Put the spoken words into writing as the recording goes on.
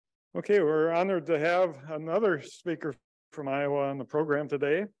Okay, we're honored to have another speaker from Iowa on the program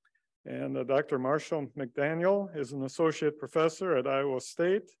today. And Dr. Marshall McDaniel is an associate professor at Iowa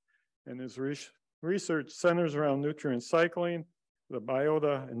State, and his research centers around nutrient cycling, the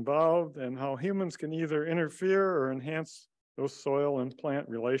biota involved, and how humans can either interfere or enhance those soil and plant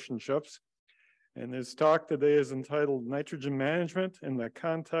relationships. And his talk today is entitled Nitrogen Management in the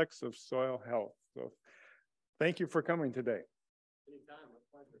Context of Soil Health. So thank you for coming today. Anytime, my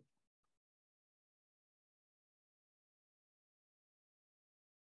pleasure.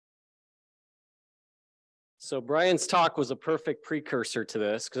 So Brian's talk was a perfect precursor to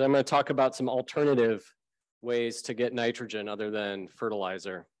this because I'm going to talk about some alternative ways to get nitrogen other than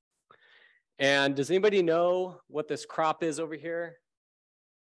fertilizer. And does anybody know what this crop is over here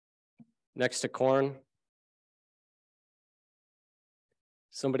next to corn?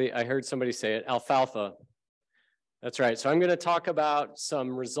 I heard somebody say it, alfalfa. That's right. So I'm going to talk about some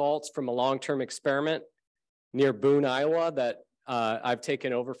results from a long-term experiment near Boone, Iowa that I've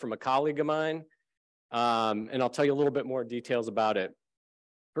taken over from a colleague of mine. And I'll tell you a little bit more details about it.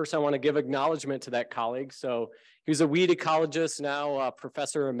 First, I want to give acknowledgement to that colleague. So he was a weed ecologist, now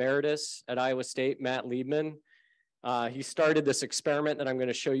professor emeritus at Iowa State, Matt Liebman. He started this experiment that I'm going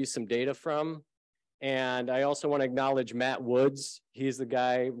to show you some data from. And I also want to acknowledge Matt Woods. He's the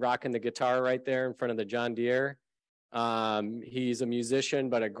guy rocking the guitar right there in front of the John Deere. He's a musician,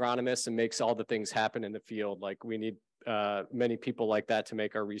 but agronomist, and makes all the things happen in the field. Like we need many people like that to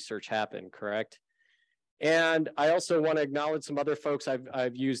make our research happen, correct? And I also want to acknowledge some other folks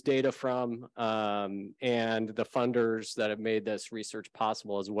I've used data from and the funders that have made this research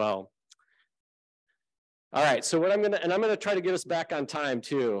possible as well. All right, so what I'm gonna try to get us back on time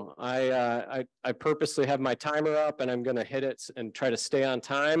too. I purposely have my timer up and I'm gonna hit it and try to stay on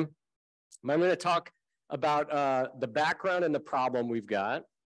time. I'm gonna talk about the background and the problem we've got.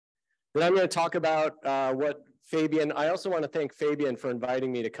 Then I'm gonna talk about what Fabian, I also want to thank Fabian for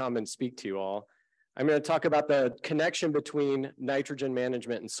inviting me to come and speak to you all. I'm going to talk about the connection between nitrogen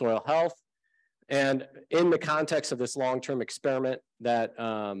management and soil health, and in the context of this long-term experiment that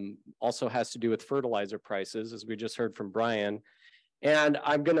also has to do with fertilizer prices, as we just heard from Brian. And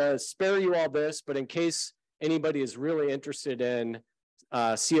I'm going to spare you all this, but in case anybody is really interested in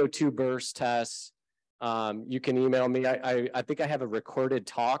CO2 burst tests, you can email me. I think I have a recorded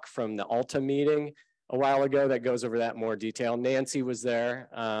talk from the Alta meeting a while ago that goes over that in more detail. Nancy was there.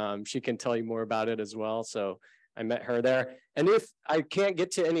 She can tell you more about it as well. So I met her there. And if I can't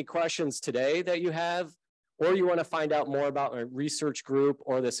get to any questions today that you have, or you want to find out more about my research group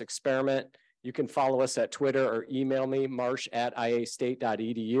or this experiment, you can follow us at Twitter or email me,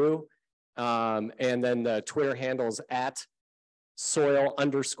 marsh@iastate.edu. And then the Twitter handles at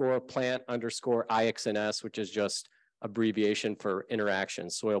soil_plant_IXNS, which is just abbreviation for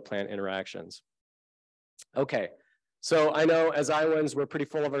interactions, soil plant interactions. Okay, so I know as Iowans, we're pretty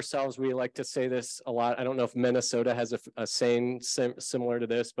full of ourselves. We like to say this a lot. I don't know if Minnesota has a saying similar to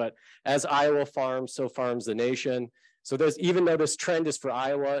this, but as Iowa farms, so farms the nation. So there's, even though this trend is for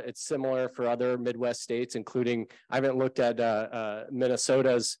Iowa, it's similar for other Midwest states, including, I haven't looked at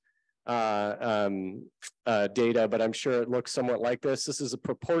Minnesota's data, but I'm sure it looks somewhat like this. This is a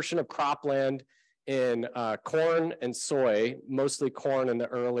proportion of cropland in corn and soy, mostly corn in the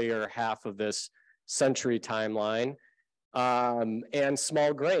earlier half of this century timeline, and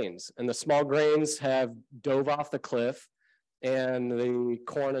small grains. And the small grains have dove off the cliff, and the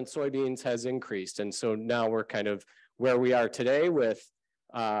corn and soybeans has increased. And so now we're kind of where we are today with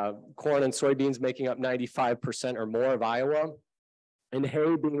corn and soybeans making up 95% or more of Iowa, and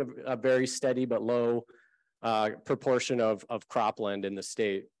hay being a very steady but low proportion of cropland in the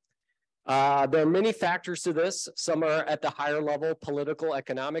state. There are many factors to this. Some are at the higher level, political,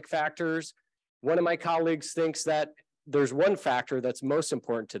 economic factors. One of my colleagues thinks that there's one factor that's most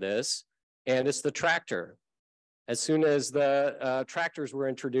important to this, and it's the tractor. As soon as the tractors were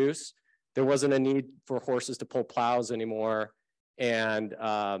introduced, there wasn't a need for horses to pull plows anymore. And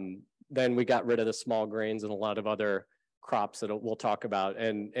then we got rid of the small grains and a lot of other crops that we'll talk about.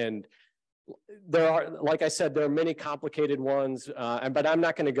 And there are, like I said, there are many complicated ones, but I'm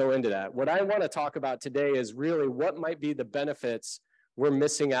not going to go into that. What I want to talk about today is really what might be the benefits we're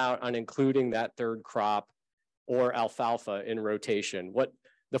missing out on including that third crop or alfalfa in rotation. What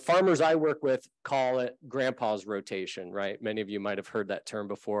the farmers I work with call it grandpa's rotation, right? Many of you might have heard that term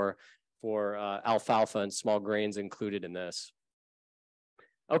before for alfalfa and small grains included in this.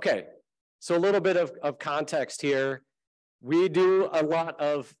 Okay, so a little bit of context here. We do a lot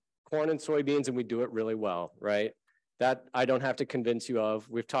of corn and soybeans and we do it really well, right? That I don't have to convince you of.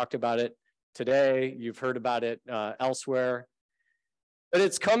 We've talked about it today. You've heard about it elsewhere. But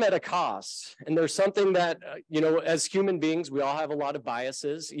it's come at a cost. And there's something that, as human beings, we all have a lot of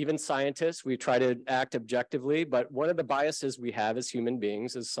biases, even scientists, we try to act objectively, but one of the biases we have as human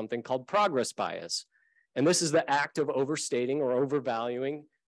beings is something called progress bias. And this is the act of overstating or overvaluing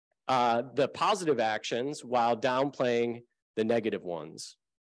the positive actions while downplaying the negative ones.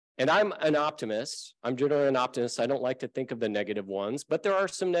 And I'm an optimist. I'm generally an optimist. I don't like to think of the negative ones, but there are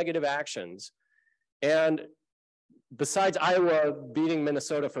some negative actions. And besides Iowa beating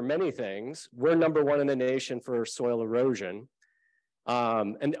Minnesota for many things, we're #1 in the nation for soil erosion.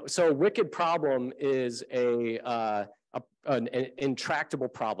 And so a wicked problem is an intractable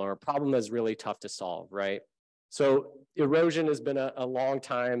problem, or a problem that's really tough to solve, right? So erosion has been a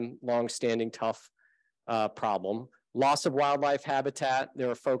long-standing, tough problem. Loss of wildlife habitat. There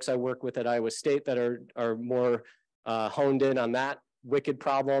are folks I work with at Iowa State that are more honed in on that wicked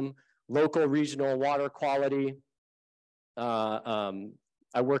problem. Local, regional water quality.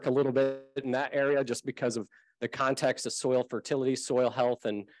 I work a little bit in that area just because of the context of soil fertility, soil health,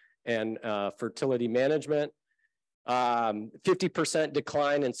 and fertility management. 50%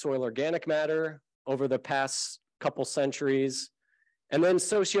 decline in soil organic matter over the past couple centuries. And then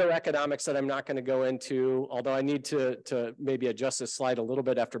socioeconomics that I'm not going to go into, although I need to maybe adjust this slide a little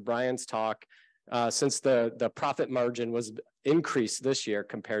bit after Brian's talk, since the profit margin was increased this year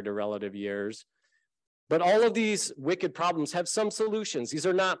compared to relative years. But all of these wicked problems have some solutions. These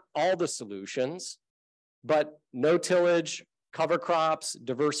are not all the solutions, but no tillage, cover crops,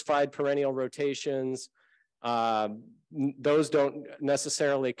 diversified perennial rotations, those don't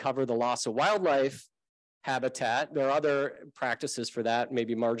necessarily cover the loss of wildlife habitat. There are other practices for that,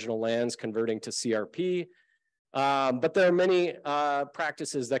 maybe marginal lands converting to CRP, but there are many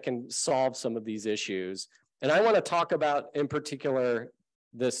practices that can solve some of these issues. And I want to talk about, in particular,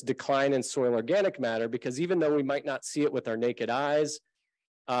 this decline in soil organic matter, because even though we might not see it with our naked eyes,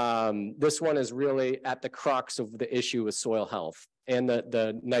 this one is really at the crux of the issue with soil health and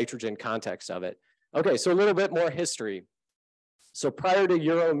the nitrogen context of it. Okay, so a little bit more history. So prior to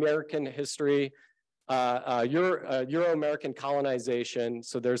Euro-American history, Euro-American colonization,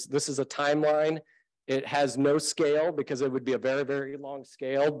 so this is a timeline. It has no scale because it would be a very, very long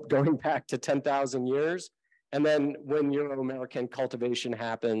scale going back to 10,000 years. And then when Euro-American cultivation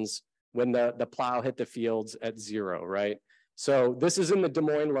happens, when the plow hit the fields at 0, right? So this is in the Des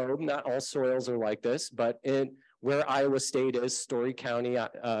Moines lobe. Not all soils are like this, but in where Iowa State is, Story County,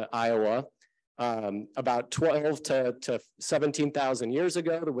 Iowa, about 12 to 17,000 years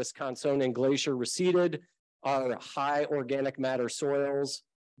ago, the Wisconsinian Glacier receded. Our high organic matter soils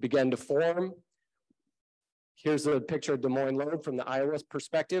began to form. Here's a picture of Des Moines lobe from the Iowa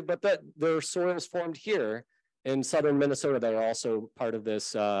perspective, but there are soils formed here in southern Minnesota that are also part of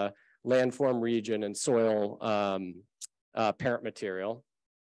this landform region and soil parent material.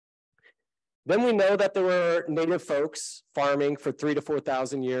 Then we know that there were native folks farming for 3,000 to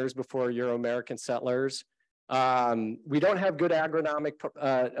 4,000 years before Euro-American settlers. We don't have good agronomic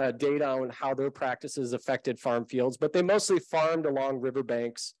data on how their practices affected farm fields, but they mostly farmed along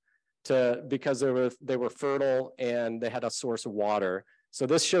riverbanks because they were fertile and they had a source of water. So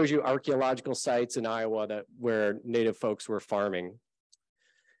this shows you archaeological sites in Iowa where native folks were farming.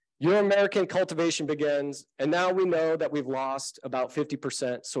 Euro-American cultivation begins, and now we know that we've lost about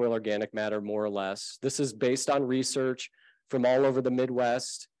 50% soil organic matter, more or less. This is based on research from all over the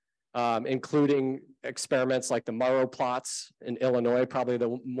Midwest, including experiments like the Morrow plots in Illinois, probably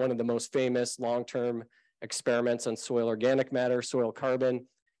one of the most famous long-term experiments on soil organic matter, soil carbon.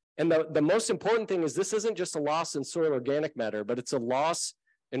 And the most important thing is this isn't just a loss in soil organic matter, but it's a loss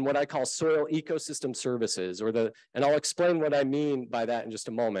in what I call soil ecosystem services, and I'll explain what I mean by that in just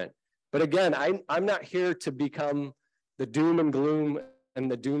a moment. But again, I'm not here to become the doom and gloom and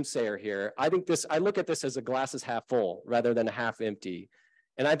the doomsayer here. I look at this as a glass is half full rather than half empty.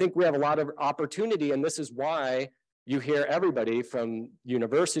 And I think we have a lot of opportunity, and this is why you hear everybody from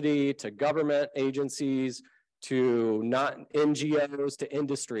university to government agencies to not NGOs to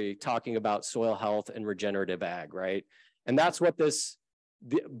industry talking about soil health and regenerative ag, right? And that's what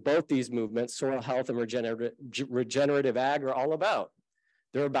both these movements, soil health and regenerative ag, are all about.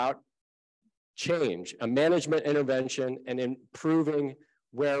 They're about change, a management intervention, and improving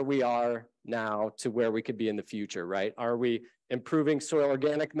where we are now to where we could be in the future, right? Are we improving soil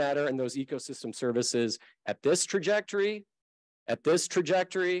organic matter and those ecosystem services at this trajectory, this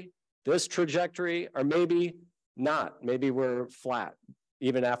trajectory, or maybe not? Maybe we're flat,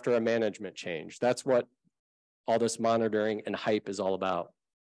 even after a management change. That's what all this monitoring and hype is all about.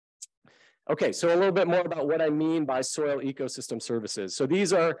 Okay, so a little bit more about what I mean by soil ecosystem services. So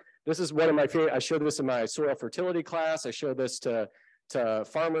this is one of my favorite. I showed this in my soil fertility class. I showed this to to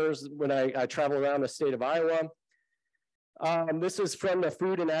farmers when I travel around the state of Iowa. This is from the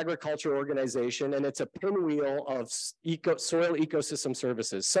Food and Agriculture Organization, and it's a pinwheel of soil ecosystem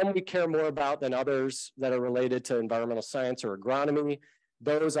services. Some we care more about than others that are related to environmental science or agronomy.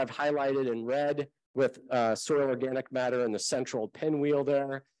 Those I've highlighted in red with soil organic matter in the central pinwheel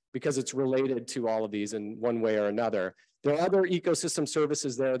there, because it's related to all of these in one way or another. There are other ecosystem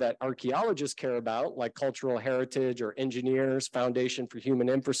services there that archaeologists care about, like cultural heritage or engineers, Foundation for Human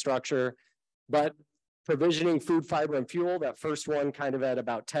Infrastructure, but provisioning food, fiber, and fuel, that first one kind of at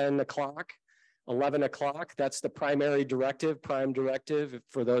about 10 o'clock, 11 o'clock, that's the primary directive, prime directive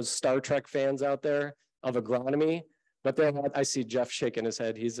for those Star Trek fans out there of agronomy. But there, I see Jeff shaking his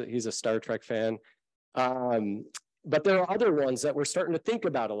head, he's a Star Trek fan. But there are other ones that we're starting to think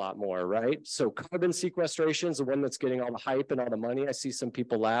about a lot more, right? So carbon sequestration is the one that's getting all the hype and all the money. I see some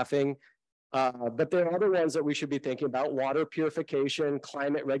people laughing. But there are other ones that we should be thinking about: water purification,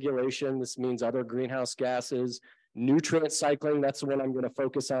 climate regulation. This means other greenhouse gases, nutrient cycling. That's the one I'm going to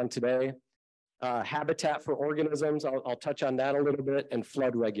focus on today. Habitat for organisms. I'll touch on that a little bit, and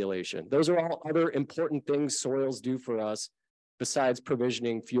flood regulation. Those are all other important things soils do for us besides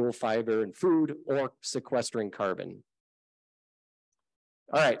provisioning fuel, fiber, and food, or sequestering carbon.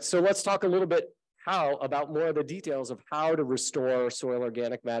 All right, so let's talk a little bit about more of the details of how to restore soil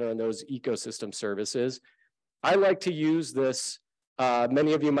organic matter and those ecosystem services. I like to use this,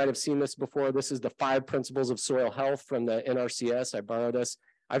 many of you might have seen this before. This is the 5 principles of soil health from the NRCS. I borrowed this.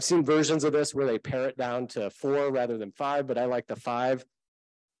 I've seen versions of this where they pare it down to 4 rather than 5, but I like the 5.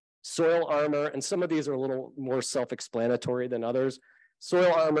 Soil armor, and some of these are a little more self-explanatory than others.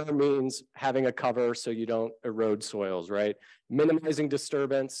 Soil armor means having a cover so you don't erode soils, right? Minimizing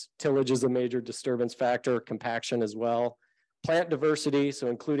disturbance. Tillage is a major disturbance factor, compaction as well. Plant diversity, so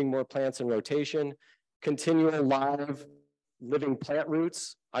including more plants in rotation. Continual live living plant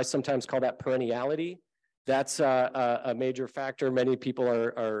roots. I sometimes call that perenniality. That's a major factor many people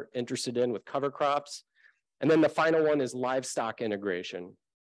are interested in with cover crops. And then the final one is livestock integration.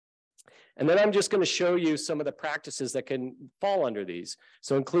 And then I'm just going to show you some of the practices that can fall under these.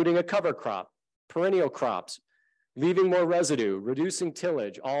 So including a cover crop, perennial crops, leaving more residue, reducing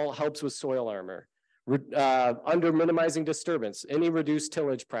tillage, all helps with soil armor. Under minimizing disturbance, any reduced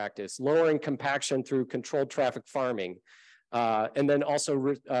tillage practice, lowering compaction through controlled traffic farming, and then also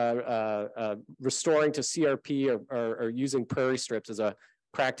restoring to CRP or using prairie strips is a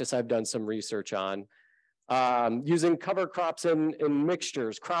practice I've done some research on. Using cover crops in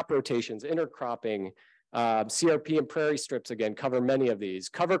mixtures, crop rotations, intercropping, CRP and prairie strips, again, cover many of these.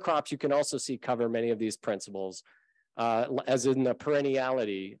 Cover crops, you can also see cover many of these principles, as in the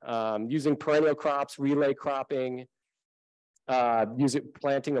perenniality. Using perennial crops, relay cropping,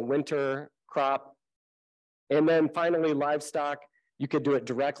 planting a winter crop. And then finally, livestock, you could do it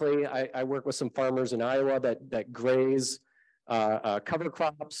directly. I work with some farmers in Iowa that graze cover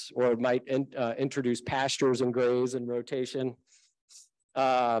crops, or might introduce pastures and graze in rotation.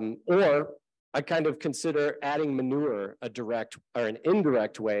 Or I kind of consider adding manure a direct or an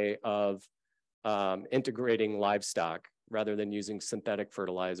indirect way of integrating livestock rather than using synthetic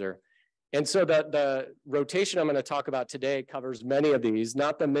fertilizer. And so the rotation I'm going to talk about today covers many of these,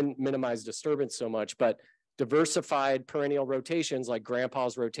 not the minimize disturbance so much, but diversified perennial rotations like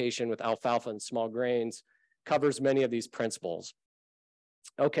grandpa's rotation with alfalfa and small grains covers many of these principles.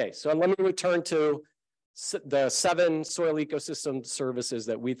 Okay, so let me return to the 7 soil ecosystem services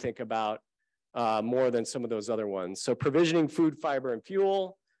that we think about more than some of those other ones. So provisioning food, fiber, and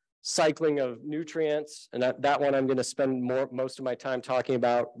fuel, cycling of nutrients, and that one I'm going to spend most of my time talking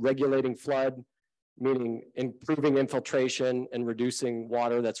about. Regulating flood, meaning improving infiltration and reducing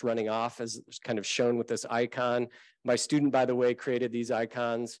water that's running off, as kind of shown with this icon. My student, by the way, created these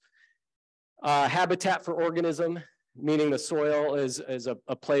icons. Habitat for organism, meaning the soil is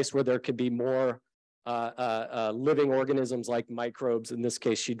a place where there could be more living organisms like microbes. In this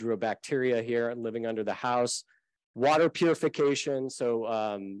case, she drew a bacteria here living under the house. Water purification,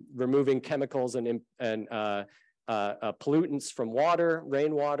 so removing chemicals and pollutants from water,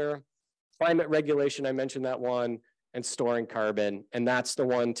 rainwater. Climate regulation, I mentioned that one, and storing carbon. And that's the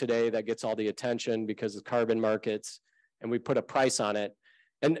one today that gets all the attention because of carbon markets, and we put a price on it.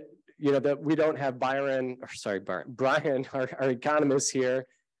 And you know, that we don't have Brian, our economist here.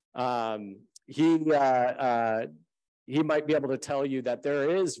 He might be able to tell you that there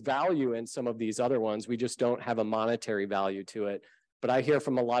is value in some of these other ones. We just don't have a monetary value to it. But I hear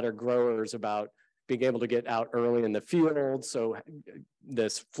from a lot of growers about being able to get out early in the field. So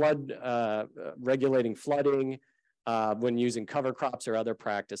this regulating flooding when using cover crops or other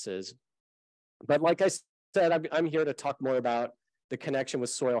practices. But like I said, I'm here to talk more about the connection with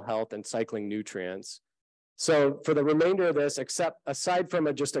soil health and cycling nutrients. So for the remainder of this, aside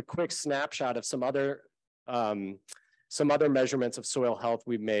from just a quick snapshot of some other measurements of soil health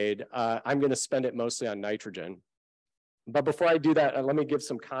we've made, I'm going to spend it mostly on nitrogen. But before I do that, let me give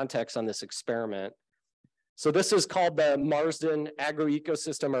some context on this experiment. So this is called the Marsden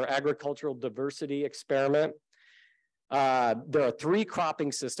Agroecosystem or Agricultural Diversity Experiment. There are 3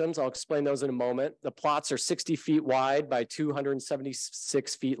 cropping systems. I'll explain those in a moment. The plots are 60 feet wide by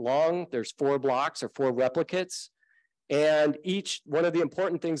 276 feet long. There's 4 blocks or 4 replicates. And one of the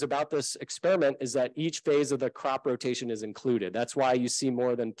important things about this experiment is that each phase of the crop rotation is included. That's why you see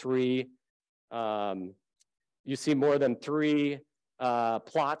more than 3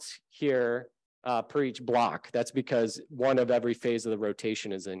 plots here per each block. That's because one of every phase of the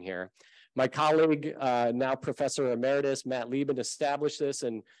rotation is in here. My colleague, now Professor Emeritus Matt Lieben, established this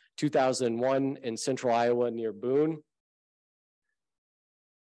in 2001 in central Iowa near Boone.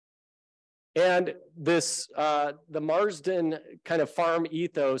 And this, the Marsden kind of farm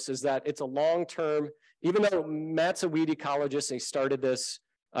ethos is that it's a long-term, even though Matt's a weed ecologist and he started this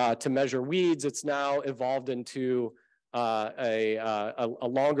to measure weeds, it's now evolved into a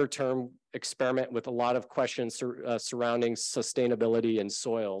longer-term experiment with a lot of questions surrounding sustainability in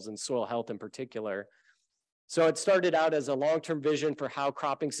soils and soil health in particular. So it started out as a long-term vision for how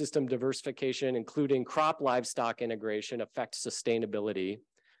cropping system diversification, including crop livestock integration, affects sustainability.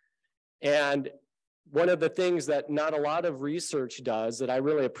 And one of the things that not a lot of research does that I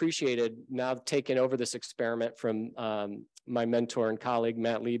really appreciated now taking over this experiment from my mentor and colleague,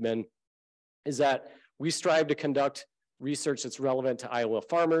 Matt Lieben, is that we strive to conduct research that's relevant to Iowa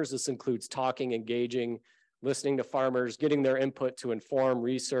farmers. This includes talking, engaging, listening to farmers, getting their input to inform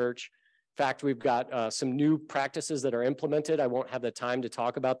research. In fact, we've got some new practices that are implemented. I won't have the time to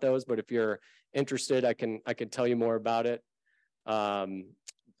talk about those, but if you're interested, I can tell you more about it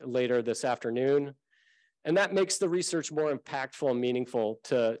later this afternoon. And that makes the research more impactful and meaningful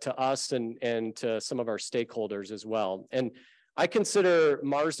to us and to some of our stakeholders as well. And I consider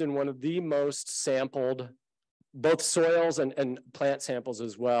Marsden one of the most sampled, both soils and plant samples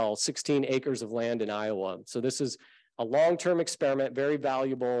as well, 16 acres of land in Iowa. So this is a long-term experiment, very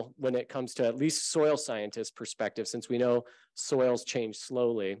valuable when it comes to at least soil scientists' perspective, since we know soils change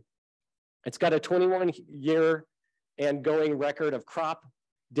slowly. It's got a 21-year and going record of crop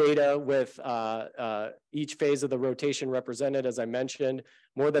data with each phase of the rotation represented, as I mentioned,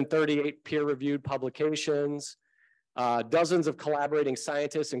 more than 38 peer-reviewed publications, dozens of collaborating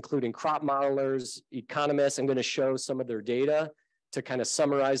scientists, including crop modelers, economists. I'm going to show some of their data to kind of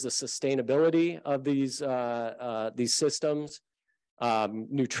summarize the sustainability of these systems,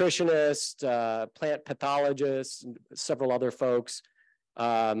 nutritionists, plant pathologists, several other folks.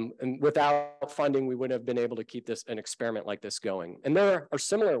 And without funding, we wouldn't have been able to keep an experiment like this going. And there are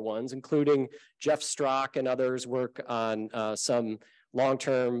similar ones, including Jeff Strock and others work on some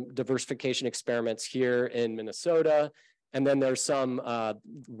long-term diversification experiments here in Minnesota. And then there's some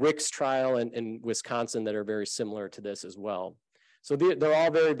Rick's trial in Wisconsin that are very similar to this as well. So they're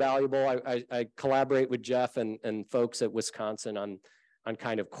all very valuable. I collaborate with Jeff and folks at Wisconsin on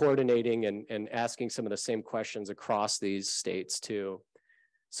kind of coordinating and asking some of the same questions across these states too.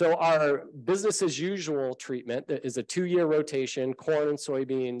 So our business as usual treatment is a 2-year rotation, corn and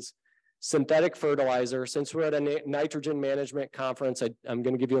soybeans, synthetic fertilizer. Since we're at a nitrogen management conference, I'm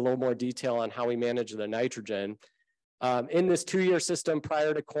going to give you a little more detail on how we manage the nitrogen. In this 2-year system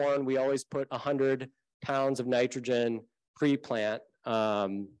prior to corn, we always put 100 pounds of nitrogen pre-plant.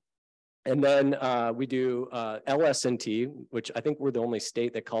 And then we do LS&T, which I think we're the only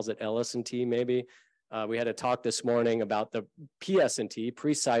state that calls it LS&T maybe. We had a talk this morning about the PS&T,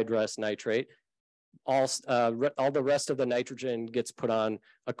 pre-side dress nitrate. All the rest of the nitrogen gets put on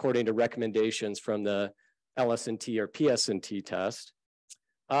according to recommendations from the LS&T or PS&T test.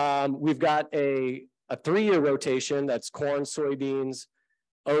 We've got a 3-year rotation that's corn, soybeans,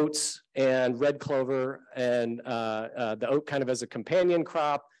 oats, and red clover, and the oat kind of as a companion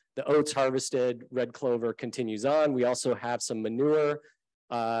crop. The oats harvested, red clover continues on. We also have some manure.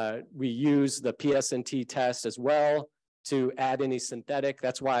 We use the PS&T test as well to add any synthetic.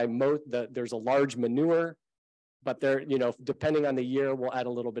 That's why there's a large manure, but there, depending on the year, we'll add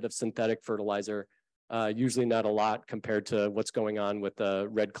a little bit of synthetic fertilizer, usually not a lot compared to what's going on with the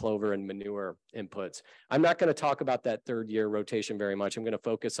red clover and manure inputs. I'm not going to talk about that 3rd-year rotation very much. I'm going to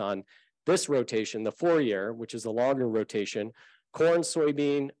focus on this rotation, the 4-year, which is a longer rotation, corn,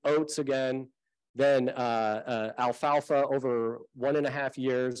 soybean, oats again, then alfalfa over 1.5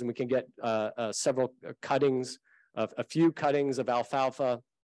 years, and we can get several cuttings, a few cuttings of alfalfa.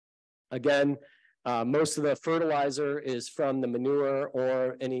 Again, Most of the fertilizer is from the manure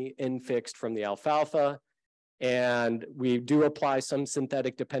or any infixed from the alfalfa. And we do apply some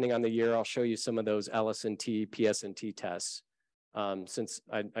synthetic depending on the year. I'll show you some of those LS&T, PS&T tests. Since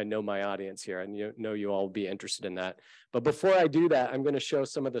I know my audience here, and know you all will be interested in that. But before I do that, I'm going to show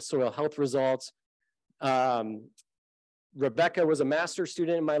some of the soil health results. Rebecca was a master's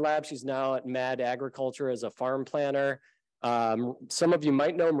student in my lab. She's now at Mad Agriculture as a farm planner. Some of you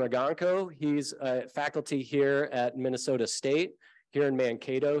might know Mankato. He's a faculty here at Minnesota State, here in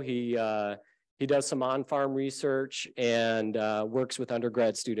Mankato. He does some on-farm research and works with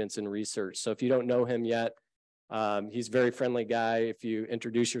undergrad students in research. So if you don't know him yet, he's a very friendly guy. If you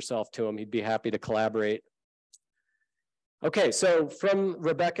introduce yourself to him, he'd be happy to collaborate. Okay, so from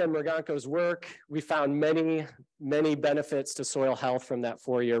Rebecca and Mankato's work, we found many, many benefits to soil health from that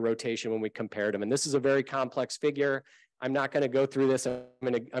 4-year rotation when we compared them. And this is a very complex figure. I'm not going to go through this. I'm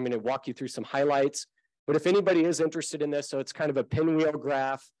going to walk you through some highlights. But if anybody is interested in this, so it's kind of a pinwheel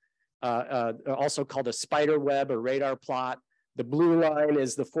graph, also called a spider web or radar plot. The blue line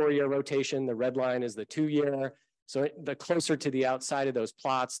is the 4-year rotation. The red line is the 2-year. So the closer to the outside of those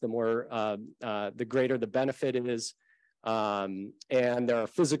plots, the more, the greater the benefit is. And there are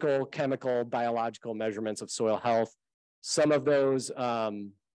physical, chemical, biological measurements of soil health. Some of those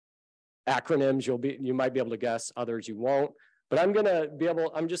acronyms you might be able to guess, others you won't. But I'm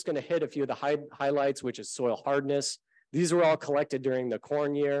just going to hit a few of the highlights, which is soil hardness. These were all collected during the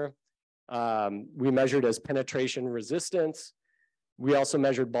corn year. We measured as penetration resistance. We also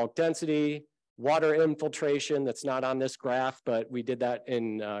measured bulk density, water infiltration. That's not on this graph, but we did that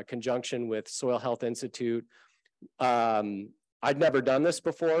in conjunction with Soil Health Institute. I'd never done this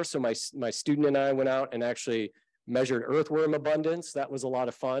before, so my student and I went out and actually measured earthworm abundance. That was a lot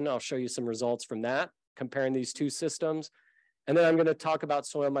of fun. I'll show you some results from that, comparing these two systems. And then I'm going to talk about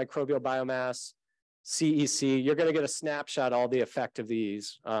soil microbial biomass, CEC. You're going to get a snapshot, all the effect of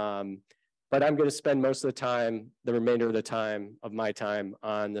these. But I'm going to spend most of the time, the remainder of the time of my time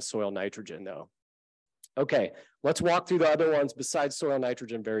on the soil nitrogen though. Okay, let's walk through the other ones besides soil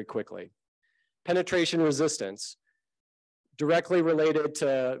nitrogen very quickly. Penetration resistance, directly related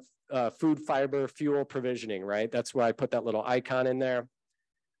to food, fiber, fuel provisioning, right? That's why I put that little icon in there.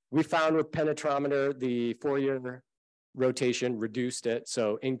 We found with penetrometer, the 4-year rotation reduced it.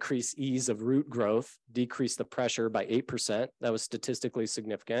 So increased ease of root growth, decreased the pressure by 8%. That was statistically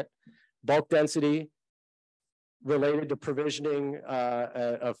significant. Bulk density related to provisioning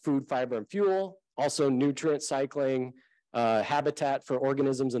of food, fiber, and fuel. Also nutrient cycling, habitat for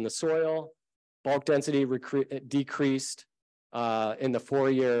organisms in the soil. Bulk density decreased in the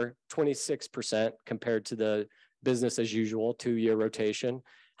 4-year 26% compared to the business as usual 2-year rotation.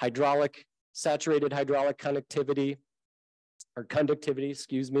 Saturated hydraulic conductivity,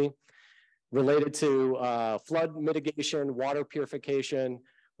 excuse me, related to flood mitigation, water purification.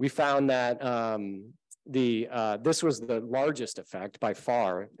 We found that this was the largest effect by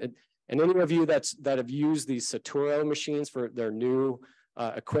far. And any of you that have used these Saturo machines for their new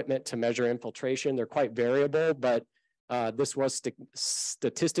equipment to measure infiltration, they're quite variable, but this was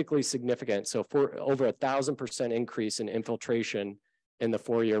statistically significant. So for over 1,000% increase in infiltration in the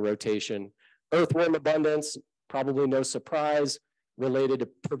 4-year rotation. Earthworm abundance, probably no surprise, related to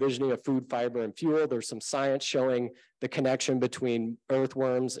provisioning of food, fiber, and fuel. There's some science showing the connection between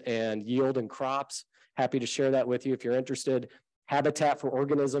earthworms and yield and crops. Happy to share that with you if you're interested. Habitat for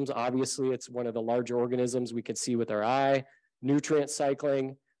organisms, obviously it's one of the larger organisms we can see with our eye. Nutrient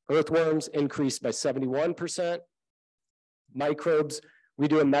cycling, earthworms increased by 71%. Microbes, we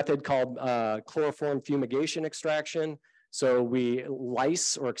do a method called chloroform fumigation extraction. So we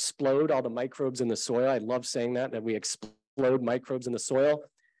lyse or explode all the microbes in the soil. I love saying that we explode microbes in the soil.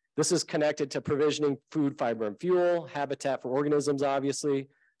 This is connected to provisioning food, fiber, and fuel, habitat for organisms, obviously,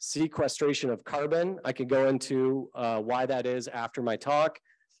 sequestration of carbon. I could go into why that is after my talk,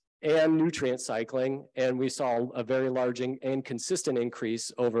 and nutrient cycling. And we saw a very large and consistent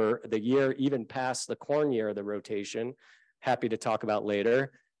increase over the year, even past the corn year of the rotation. Happy to talk about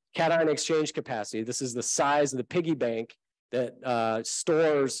later. Cation exchange capacity. This is the size of the piggy bank that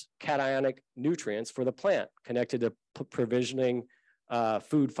stores cationic nutrients for the plant, connected to provisioning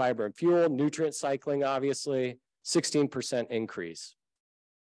food, fiber, and fuel. Nutrient cycling, obviously, 16% increase.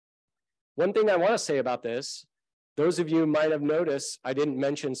 One thing I want to say about this, those of you might have noticed I didn't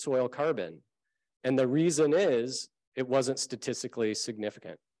mention soil carbon. And the reason is it wasn't statistically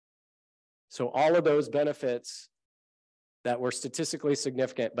significant. So all of those benefits that were statistically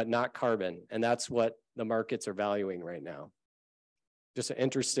significant, but not carbon. And that's what the markets are valuing right now. Just an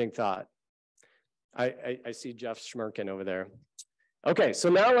interesting thought. I see Jeff Schmerkin over there. Okay, so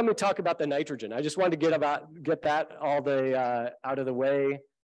now let me talk about the nitrogen. I just wanted to get that all out of the way.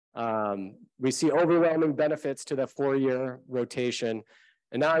 We see overwhelming benefits to the 4-year rotation.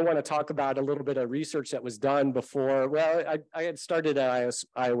 And now I want to talk about a little bit of research that was done before. Well, I had started at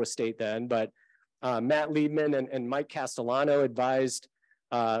Iowa State then, but Matt Liebman and Mike Castellano advised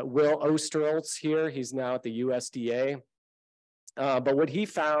Will Osterholz here. He's now at the USDA. But what he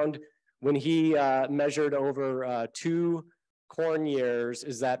found when he measured over 2 corn years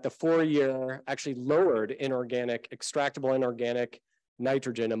is that the 4-year actually lowered extractable inorganic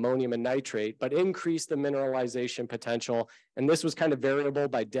nitrogen, ammonium and nitrate, but increased the mineralization potential. And this was kind of variable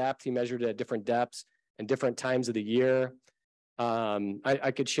by depth. He measured it at different depths and different times of the year.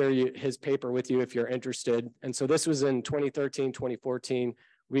 I could share his paper with you if you're interested. And so this was in 2013, 2014.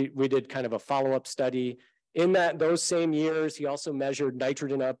 We did kind of a follow-up study. In those same years, he also measured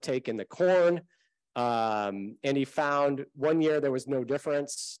nitrogen uptake in the corn. And he found 1 year there was no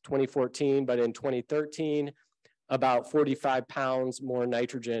difference, 2014, but in 2013, about 45 pounds more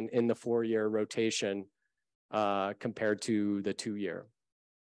nitrogen in the 4-year rotation compared to the 2-year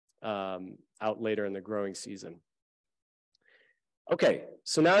out later in the growing season. Okay,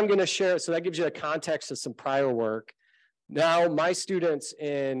 so now I'm going to share, so that gives you a context of some prior work. Now my students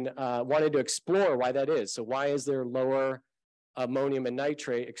wanted to explore why that is. So why is there lower ammonium and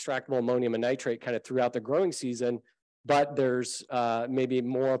nitrate, extractable ammonium and nitrate kind of throughout the growing season, but there's maybe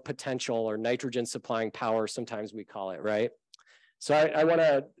more potential or nitrogen supplying power, sometimes we call it, right? So I want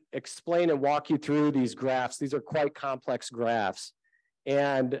to explain and walk you through these graphs. These are quite complex graphs.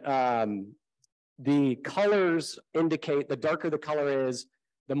 And the colors indicate, the darker the color is,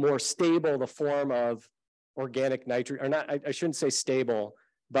 the more stable the form of organic nitrogen, or not, I shouldn't say stable,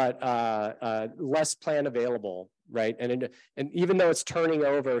 but less plant available, right? And even though it's turning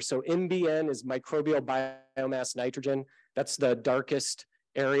over, so MBN is microbial biomass nitrogen. That's the darkest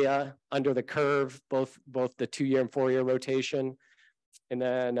area under the curve, both the 2-year and 4-year rotation. And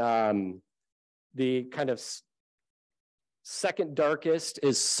then the kind of second darkest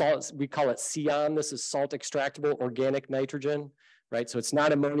is salt. We call it CEON. This is salt extractable organic nitrogen, right? So it's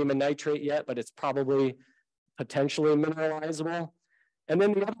not ammonium and nitrate yet, but it's probably potentially mineralizable. And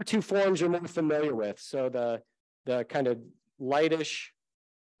then the other 2 forms you're more familiar with. So the kind of lightish,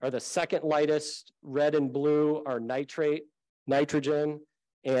 or the second lightest, red and blue, are nitrate, nitrogen,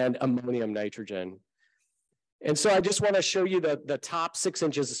 and ammonium nitrogen. And so I just want to show you the top 6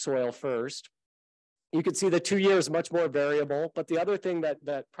 inches of soil first. You can see the 2-year is much more variable, but the other thing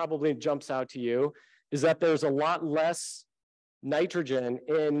that probably jumps out to you is that there's a lot less nitrogen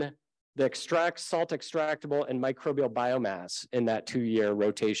in the salt extractable and microbial biomass in that 2-year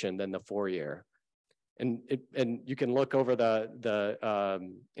rotation than the 4-year. And you can look over the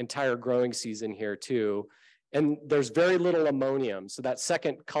entire growing season here too. And there's very little ammonium. So that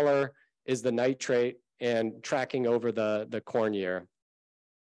second color is the nitrate and tracking over the corn year.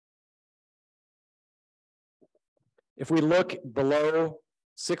 If we look below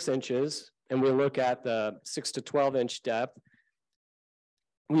 6 inches and we look at the 6 to 12 inch depth,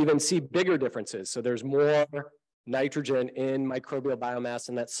 we even see bigger differences. So there's more nitrogen in microbial biomass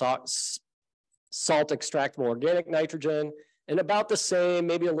in that salt extractable organic nitrogen, and about the same,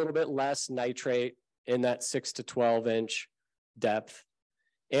 maybe a little bit less nitrate in that 6 to 12 inch depth.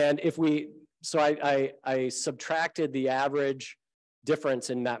 And if so I subtracted the average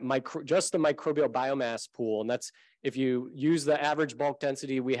difference in that just the microbial biomass pool. And that's, if you use the average bulk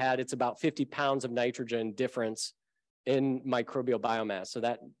density we had, it's about 50 pounds of nitrogen difference in microbial biomass. So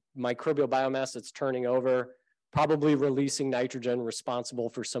that microbial biomass that's turning over, probably releasing nitrogen,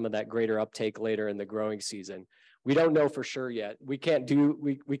 responsible for some of that greater uptake later in the growing season. We don't know for sure yet. We can't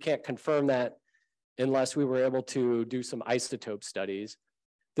confirm that unless we were able to do some isotope studies.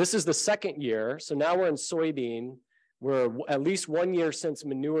 This is the 2nd year. So now we're in soybean. We're at least 1 year since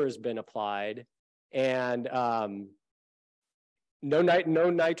manure has been applied, and no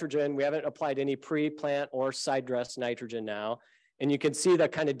nitrogen. We haven't applied any pre-plant or side dress nitrogen now. And you can see the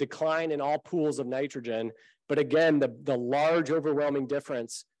kind of decline in all pools of nitrogen. But again, the large overwhelming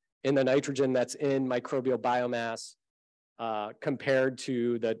difference in the nitrogen that's in microbial biomass compared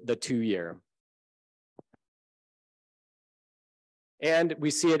to the 2-year. And we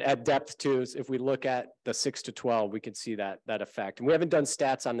see it at depth too. If we look at the 6 to 12, we can see that effect. And we haven't done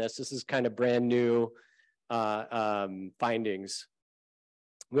stats on this. This is kind of brand new findings.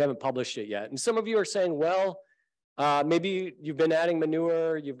 We haven't published it yet. And some of you are saying, well, maybe you've been adding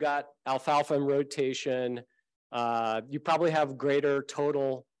manure, you've got alfalfa in rotation, you probably have greater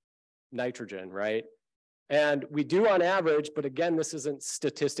total nitrogen, right? And we do on average, but again, this isn't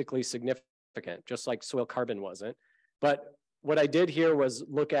statistically significant, just like soil carbon wasn't. But what I did here was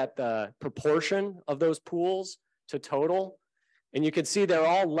look at the proportion of those pools to total. And you can see they're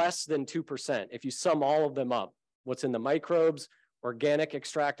all less than 2%. If you sum all of them up, what's in the microbes, organic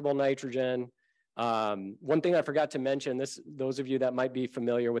extractable nitrogen. One thing I forgot to mention, those of you that might be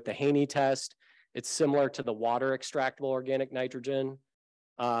familiar with the Haney test, it's similar to the water extractable organic nitrogen,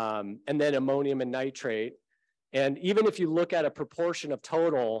 and then ammonium and nitrate. And even if you look at a proportion of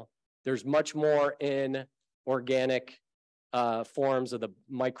total, there's much more in organic forms of the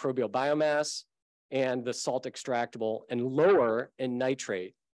microbial biomass and the salt extractable, and lower in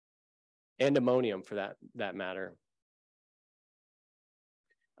nitrate and ammonium for that matter.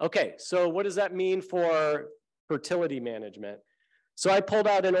 Okay, so what does that mean for fertility management? So I pulled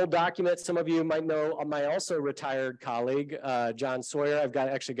out an old document. Some of you might know my also retired colleague, John Sawyer. I've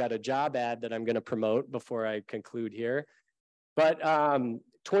actually got a job ad that I'm going to promote before I conclude here. But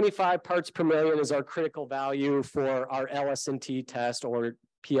 25 parts per million is our critical value for our LS&T test, or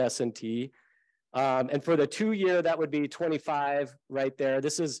PS&T. And for the 2-year, that would be 25 right there.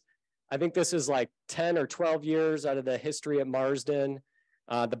 I think this is like 10 or 12 years out of the history at Marsden.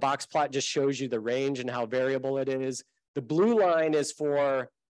 The box plot just shows you the range and how variable it is. The blue line is for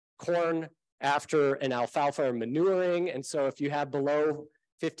corn after an alfalfa or manuring. And so if you have below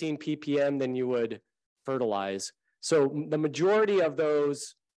 15 ppm, then you would fertilize. So the majority of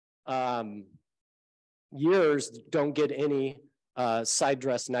those years don't get any side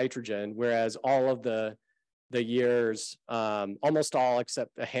dress nitrogen, whereas all of the years, almost all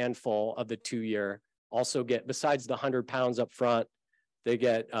except a handful of the 2-year, also get, besides the 100 pounds up front, they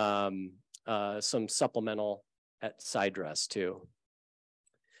get some supplemental at side dress too.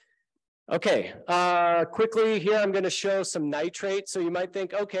 Okay, quickly here I'm going to show some nitrate. So you might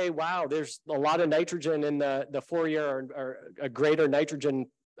think, okay, wow, there's a lot of nitrogen in the 4-year, or a greater nitrogen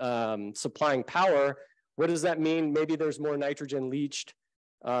supplying power. What does that mean? Maybe there's more nitrogen leached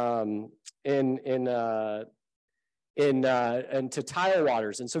into tile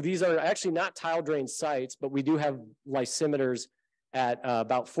waters. And so these are actually not tile drain sites, but we do have lysimeters at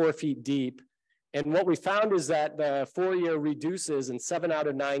about 4 feet deep. And what we found is that the 4-year reduces in 7 out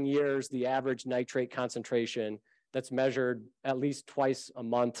of 9 years the average nitrate concentration that's measured at least twice a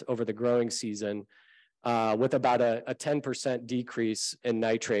month over the growing season, with about a 10% decrease in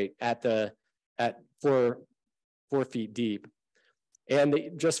nitrate at 4 feet deep. And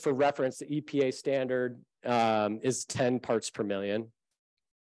just for reference, the EPA standard is 10 parts per million.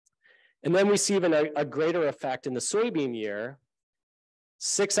 And then we see even a greater effect in the soybean year.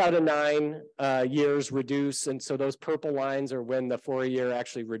 6 out of 9 years reduce, and so those purple lines are when the 4-year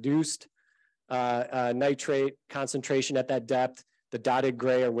actually reduced nitrate concentration at that depth. The dotted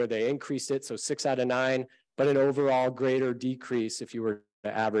gray are where they increased it, so 6 out of 9, but an overall greater decrease if you were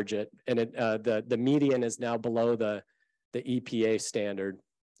to average it. And the median is now below the EPA standard,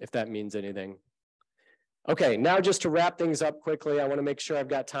 if that means anything. Okay, now just to wrap things up quickly, I want to make sure I've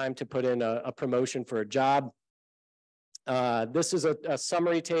got time to put in a promotion for a job. This is a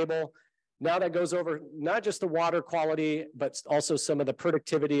summary table now that goes over not just the water quality, but also some of the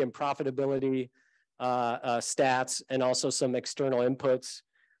productivity and profitability stats, and also some external inputs.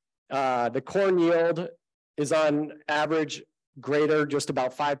 The corn yield is on average greater, just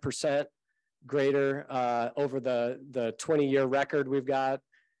about 5% greater over the 20-year record we've got.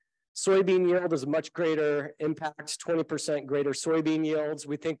 Soybean yield is a much greater impact, 20% greater soybean yields.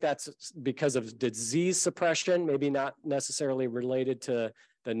 We think that's because of disease suppression, maybe not necessarily related to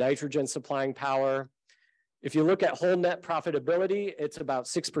the nitrogen supplying power. If you look at whole net profitability, it's about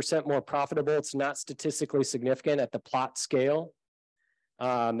 6% more profitable. It's not statistically significant at the plot scale.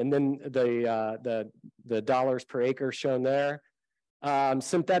 And then the dollars per acre shown there.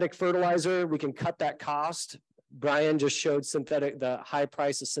 Synthetic fertilizer, we can cut that cost. Brian just showed the high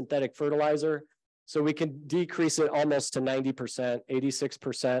price of synthetic fertilizer. So we can decrease it almost to 90%,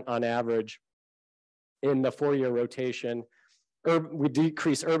 86% on average in the 4-year rotation. We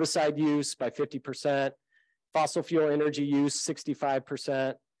decrease herbicide use by 50%, fossil fuel energy use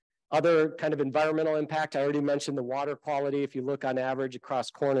 65%. Other kind of environmental impact, I already mentioned the water quality. If you look on average across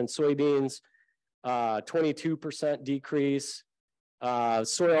corn and soybeans, 22% decrease.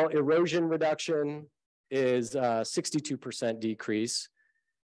 Soil erosion reduction is 62% decrease.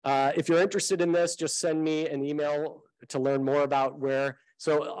 If you're interested in this, just send me an email to learn more about where.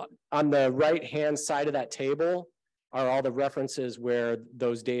 So on the right-hand side of that table are all the references where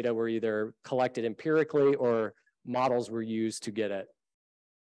those data were either collected empirically or models were used to get it.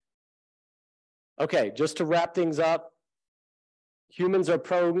 Okay, just to wrap things up, humans are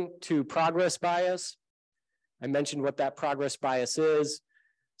prone to progress bias. I mentioned what that progress bias is.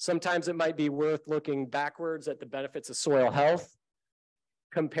 Sometimes it might be worth looking backwards at the benefits of soil health.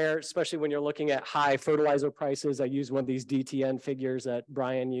 Compare, especially when you're looking at high fertilizer prices. I use one of these DTN figures that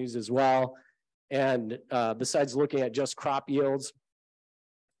Brian used as well. And besides looking at just crop yields.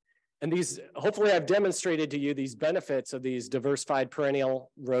 And these, hopefully I've demonstrated to you these benefits of these diversified perennial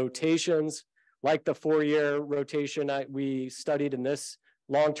rotations, like the 4-year rotation we studied in this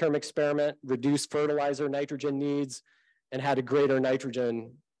long-term experiment, reduced fertilizer nitrogen needs, and had a greater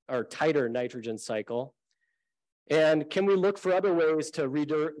nitrogen or tighter nitrogen cycle. And can we look for other ways to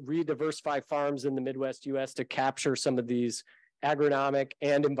re-diversify farms in the Midwest US to capture some of these agronomic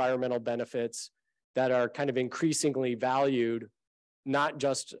and environmental benefits that are kind of increasingly valued, not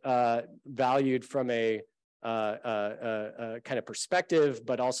just valued from a kind of perspective,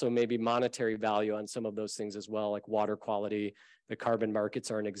 but also maybe monetary value on some of those things as well, like water quality. The carbon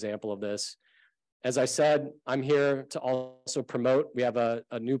markets are an example of this. As I said, I'm here to also promote. We have a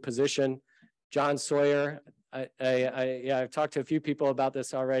new position, John Sawyer. I've talked to a few people about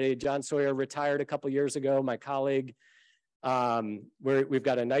this already. John Sawyer retired a couple years ago, my colleague. We've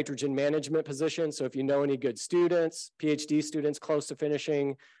got a nitrogen management position. So if you know any good students, PhD students close to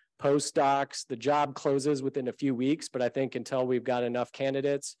finishing, postdocs, the job closes within a few weeks, but I think until we've got enough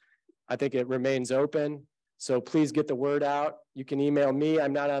candidates, I think it remains open. So please get the word out. You can email me.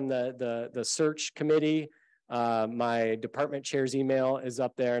 I'm not on the search committee. My department chair's email is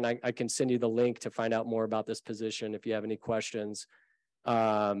up there, and I can send you the link to find out more about this position if you have any questions.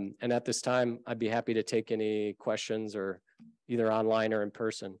 And at this time, I'd be happy to take any questions, or either online or in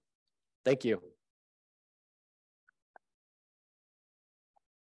person. Thank you.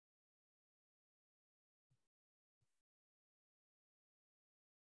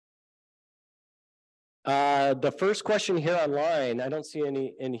 The first question here online, I don't see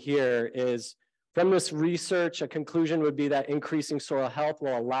any in here, is from this research, a conclusion would be that increasing soil health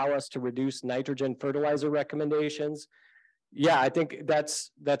will allow us to reduce nitrogen fertilizer recommendations. Yeah, I think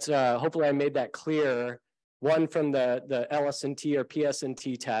that's hopefully I made that clear. One, from the LS&T or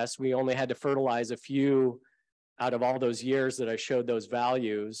PS&T test, we only had to fertilize a few out of all those years that I showed those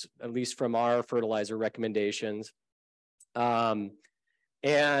values, at least from our fertilizer recommendations.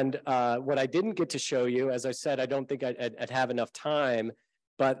 And what I didn't get to show you, as I said, I don't think I'd have enough time,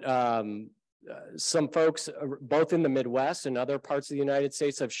 but some folks, both in the Midwest and other parts of the United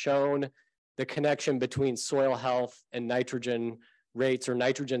States, have shown the connection between soil health and nitrogen rates or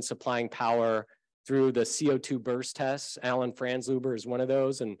nitrogen supplying power through the CO2 burst tests. Alan Franzluber is one of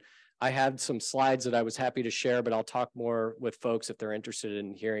those. And I had some slides that I was happy to share, but I'll talk more with folks if they're interested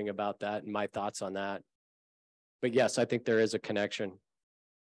in hearing about that and my thoughts on that. But yes, I think there is a connection.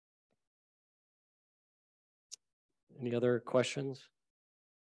 Any other questions?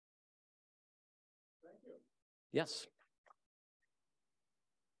 Thank you. Yes.